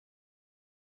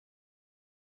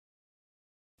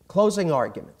Closing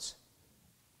arguments.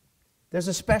 There's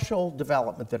a special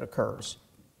development that occurs.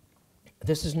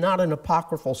 This is not an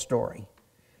apocryphal story.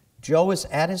 Joe is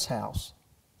at his house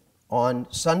on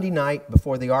Sunday night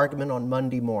before the argument on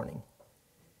Monday morning.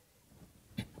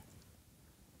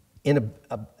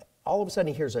 All of a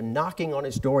sudden he hears a knocking on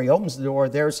his door. He opens the door.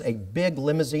 There's a big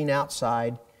limousine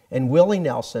outside, and Willie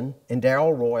Nelson and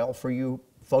Darrell Royal, for you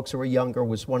folks who are younger,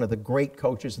 was one of the great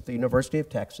coaches at the University of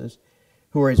Texas,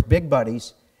 who are his big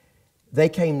buddies. They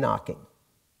came knocking.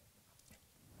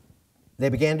 They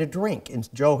began to drink, and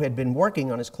Joe had been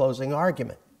working on his closing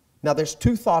argument. Now, there's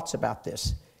two thoughts about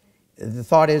this. The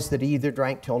thought is that he either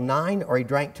drank till 9 or he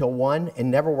drank till 1 and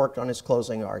never worked on his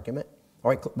closing argument,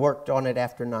 or he worked on it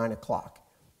after 9 o'clock.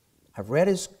 I've read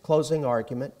his closing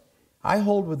argument. I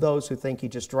hold with those who think he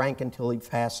just drank until he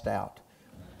passed out.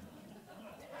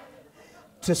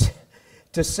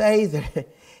 To say that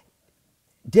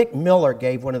Dick Miller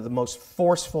gave one of the most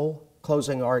forceful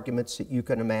closing arguments that you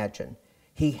can imagine.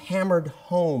 He hammered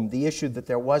home the issue that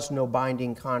there was no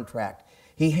binding contract.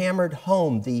 He hammered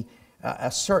home he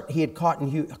had caught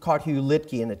Hugh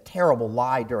Litke in a terrible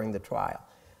lie during the trial.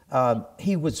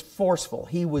 He was forceful.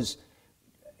 He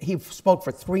spoke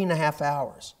for 3.5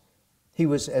 hours. He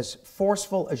was as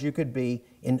forceful as you could be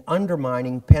in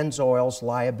undermining Pennzoil's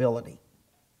liability.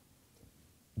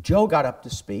 Joe got up to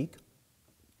speak,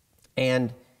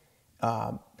 and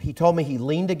he told me he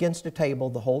leaned against a table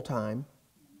the whole time,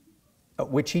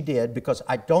 which he did, because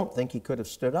I don't think he could have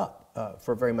stood up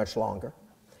for very much longer.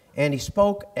 And he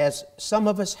spoke, as some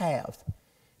of us have,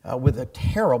 with a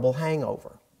terrible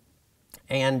hangover.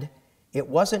 And it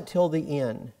wasn't till the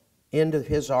end of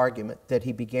his argument that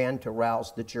he began to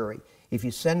rouse the jury. If you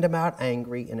send them out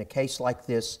angry in a case like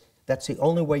this, that's the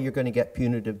only way you're going to get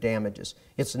punitive damages.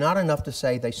 It's not enough to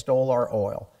say they stole our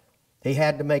oil. He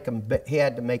had to make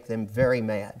them very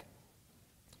mad.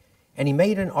 And he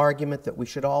made an argument that we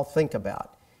should all think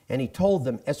about. And he told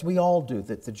them, as we all do,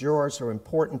 that the jurors are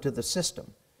important to the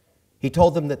system. He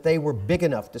told them that they were big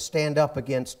enough to stand up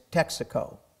against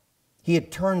Texaco. He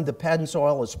had turned the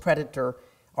Pennzoil as predator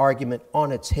argument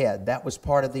on its head. That was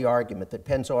part of the argument, that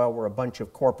Pennzoil were a bunch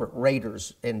of corporate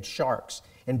raiders and sharks.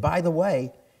 And by the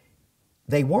way,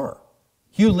 they were.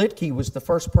 Hugh Litke was the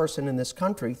first person in this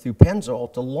country through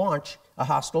Pennzoil to launch a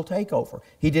hostile takeover.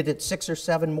 He did it 6 or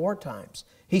 7 more times.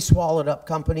 He swallowed up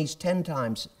companies 10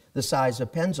 times the size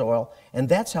of Pennzoil, and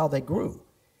that's how they grew,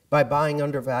 by buying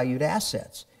undervalued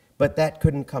assets. But that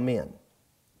couldn't come in.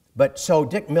 But so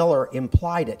Dick Miller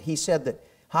implied it. He said that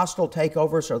hostile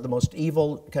takeovers are the most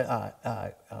evil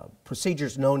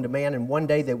procedures known to man, and one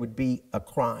day they would be a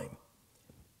crime.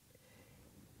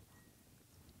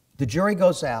 The jury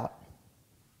goes out,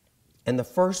 and the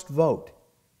first vote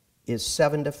is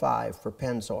 7-5 for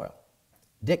Pennzoil.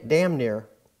 Dick damn near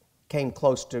came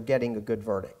close to getting a good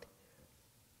verdict.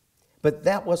 But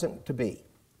that wasn't to be.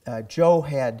 Joe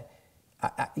had,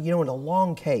 in a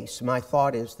long case, my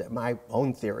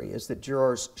own theory is that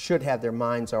jurors should have their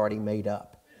minds already made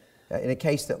up. In a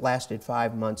case that lasted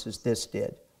 5 months, as this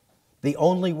did. The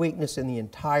only weakness in the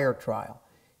entire trial,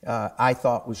 I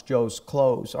thought, was Joe's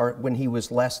close, or when he was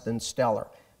less than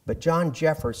stellar. But John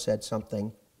Jeffers said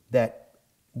something that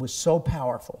was so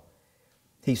powerful.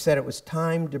 He said it was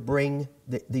time to bring,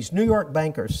 these New York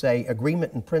bankers say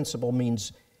agreement in principle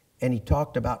means, and he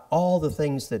talked about all the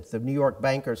things that the New York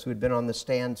bankers who had been on the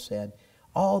stand said.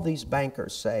 All these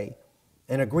bankers say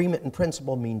an agreement in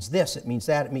principle means this, it means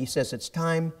that. He says it's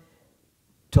time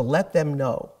to let them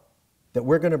know that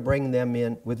we're going to bring them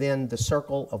in within the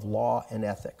circle of law and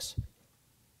ethics.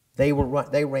 They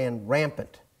ran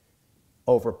rampant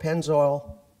over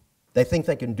Pennzoil. They think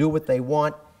they can do what they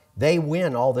want. They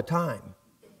win all the time.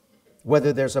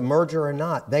 Whether there's a merger or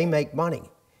not, they make money.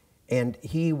 And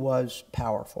he was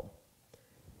powerful.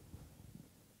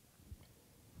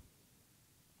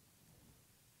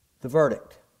 The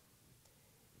verdict.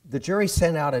 The jury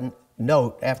sent out a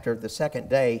note after the second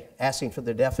day asking for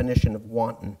the definition of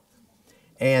wanton.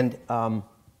 And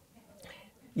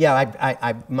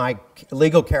my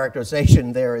legal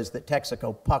characterization there is that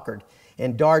Texaco puckered.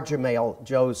 And Dar Jamail,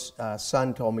 Joe's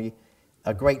son, told me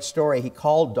a great story. He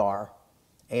called Dar,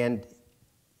 and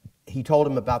he told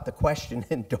him about the question,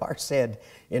 and Dar said,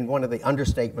 in one of the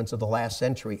understatements of the last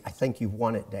century, "I think you've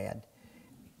won it, Dad."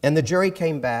 And the jury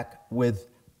came back with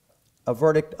a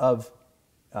verdict of,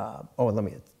 let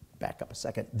me back up a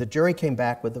second. The jury came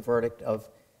back with a verdict of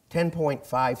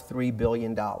 $10.53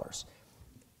 billion.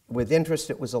 With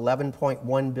interest, it was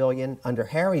 $11.1 billion. Under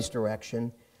Harry's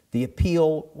direction, the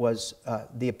appeal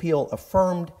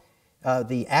affirmed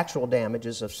the actual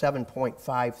damages of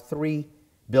 $7.53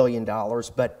 billion,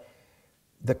 but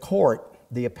the court,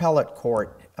 the appellate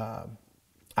court,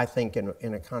 I think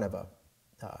in a kind of a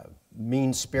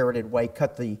mean-spirited way,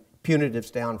 cut the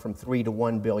punitives down from $3 to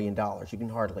 $1 billion. You can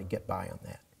hardly get by on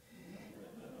that.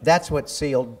 That's what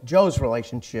sealed Joe's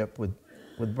relationship with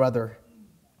Brother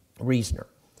Reasoner.